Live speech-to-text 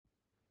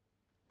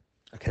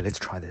Okay, let's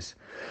try this.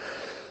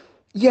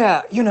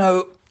 Yeah,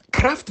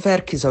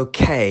 Kraftwerk is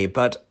okay,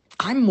 but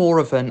I'm more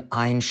of an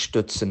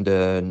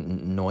Einstürzende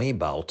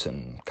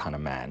Neubauten kind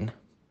of man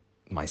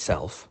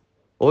myself.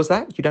 What was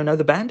that? You don't know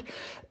the band?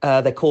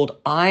 They're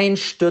called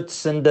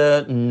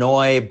Einstürzende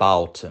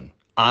Neubauten.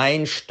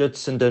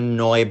 Einstürzende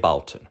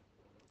Neubauten.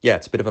 Yeah,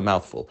 it's a bit of a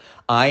mouthful.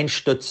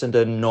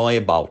 Einstürzende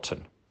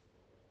Neubauten.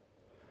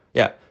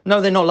 Yeah,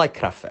 no, they're not like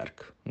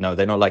Kraftwerk. No,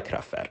 they're not like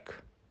Kraftwerk.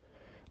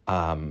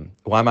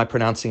 Why am I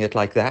pronouncing it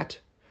like that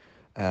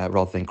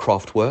rather than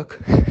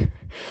Kraftwerk?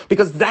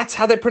 Because that's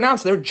how they're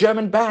pronounced. They're a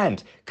German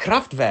band.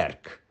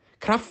 Kraftwerk.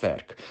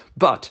 Kraftwerk.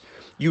 But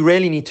you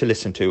really need to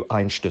listen to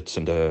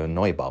Einstürzende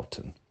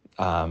Neubauten.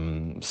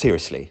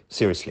 Seriously.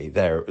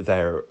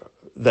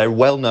 They're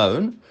well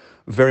known,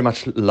 very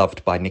much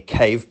loved by Nick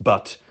Cave,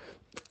 but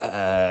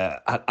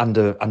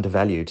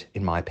undervalued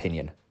in my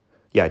opinion.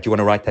 Yeah, do you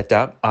want to write that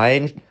down?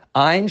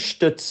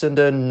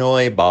 Einstürzende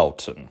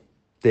Neubauten.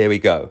 There we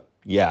go.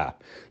 Yeah,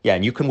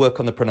 and you can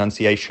work on the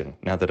pronunciation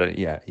now that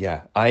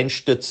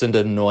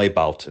Einstürzende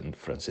Neubauten,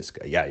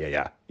 Franziska. Yeah,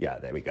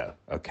 there we go.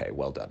 Okay,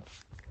 well done.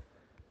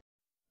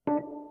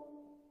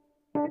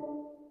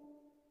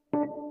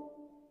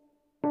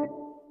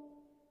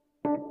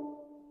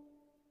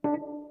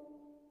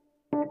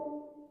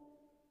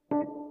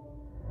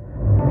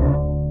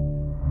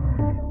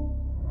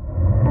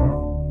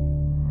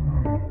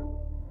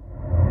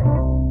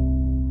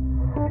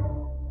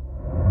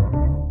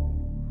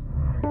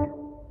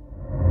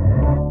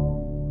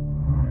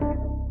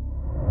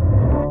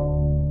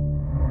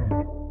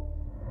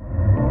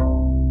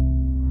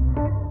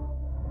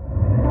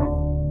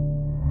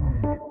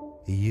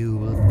 You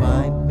will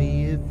find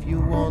me if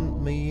you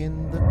want me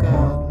in the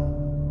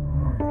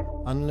garden,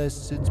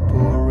 unless it's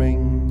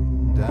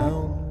pouring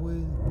down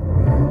with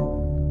rain.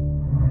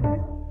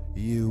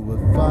 You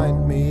will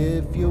find me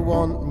if you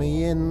want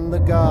me in the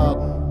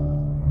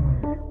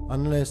garden,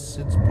 unless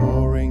it's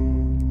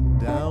pouring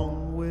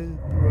down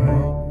with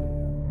rain.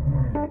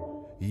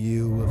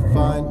 You will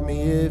find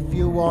me if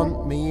you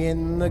want me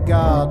in the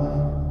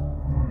garden,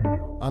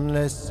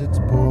 unless it's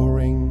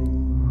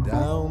pouring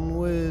down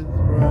with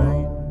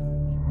rain.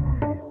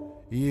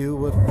 You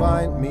will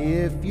find me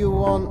if you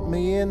want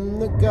me in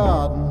the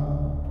garden,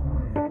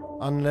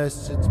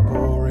 unless it's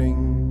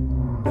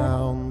pouring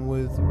down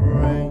with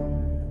rain.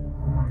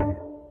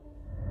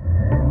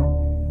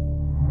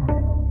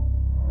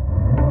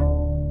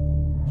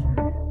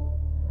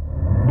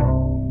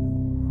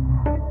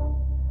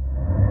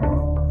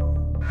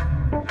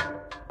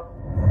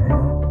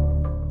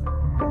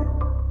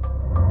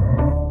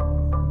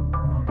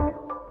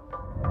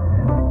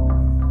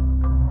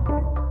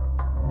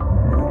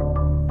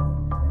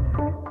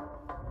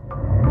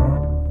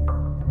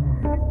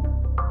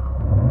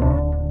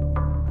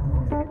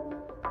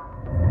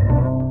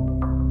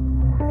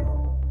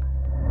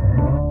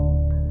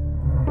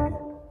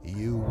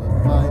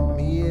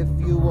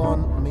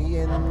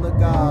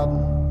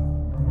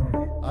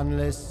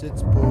 Unless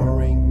it's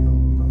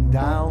pouring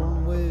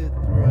down with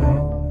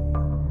rain.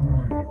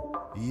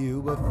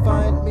 You will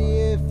find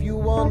me if you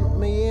want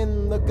me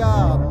in the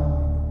garden,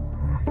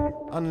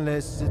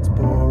 unless it's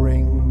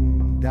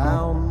pouring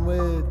down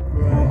with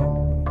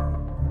rain.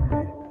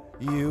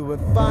 You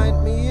will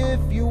find me if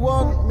you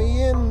want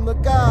me in the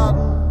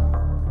garden,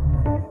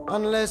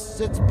 unless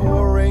it's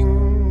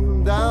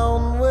pouring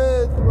down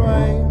with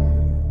rain.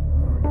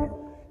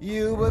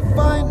 You will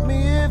find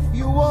me if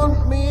you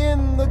want me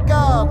in the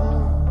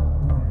garden,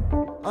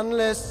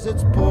 unless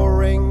it's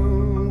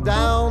pouring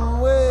down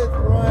with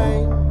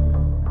rain.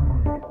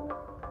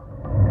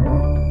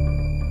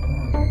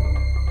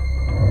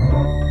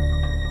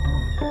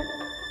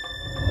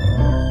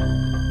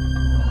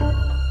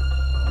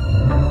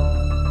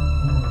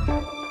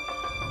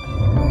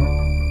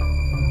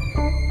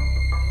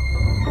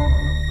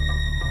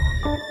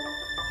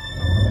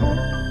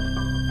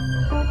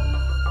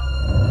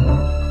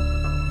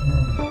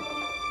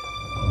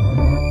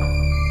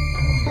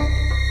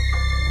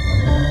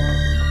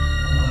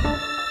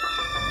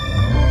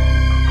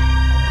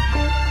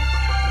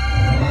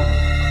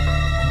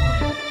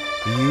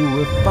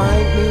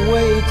 Find me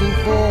waiting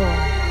for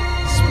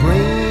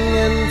spring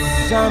and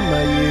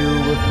summer. You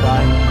will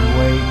find me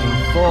waiting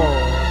for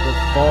the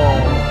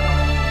fall.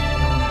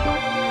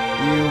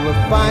 You will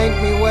find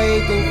me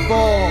waiting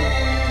for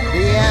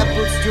the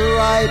apples to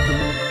ripen.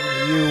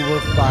 You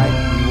will find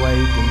me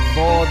waiting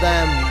for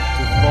them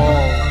to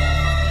fall.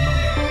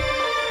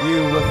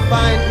 You will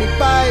find me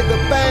by the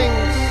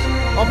banks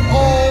of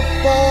all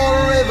four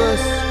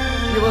rivers.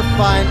 You will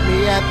find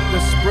me at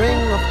the spring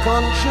of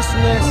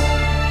consciousness.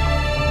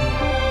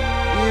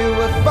 You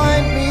will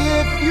find me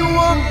if you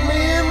want me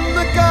in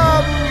the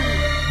garden,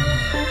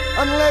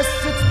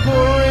 unless it's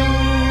pouring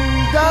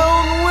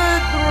down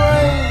with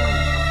rain.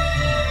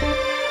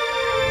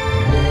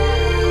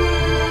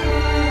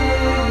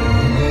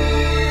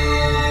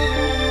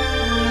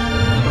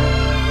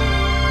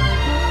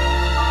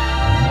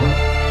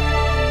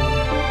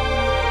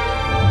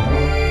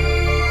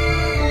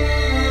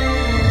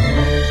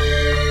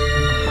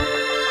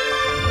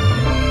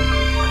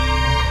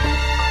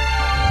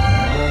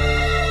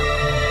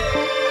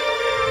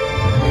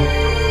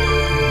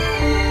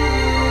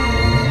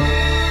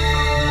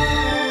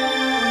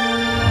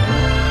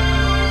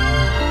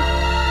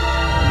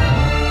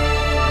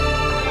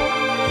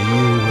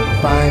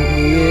 find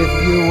me if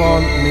you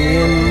want me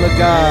in the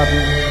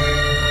garden,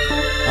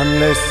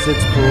 unless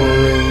it's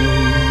pouring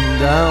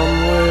down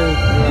with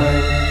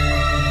rain.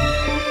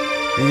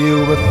 You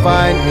will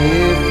find me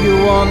if you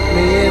want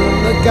me in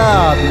the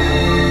garden,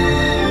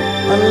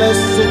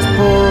 unless it's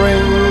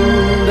pouring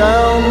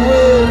down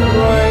with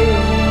rain.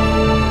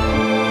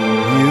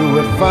 You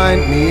will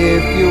find me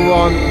if you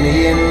want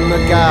me in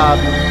the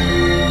garden,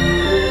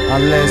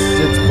 unless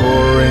it's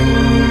pouring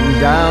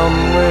down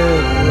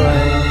with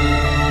rain.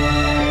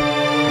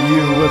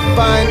 You will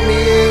find me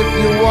if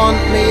you want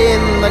me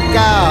in the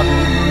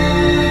garden,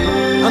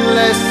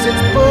 unless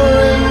it's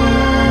pouring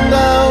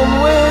down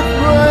with rain.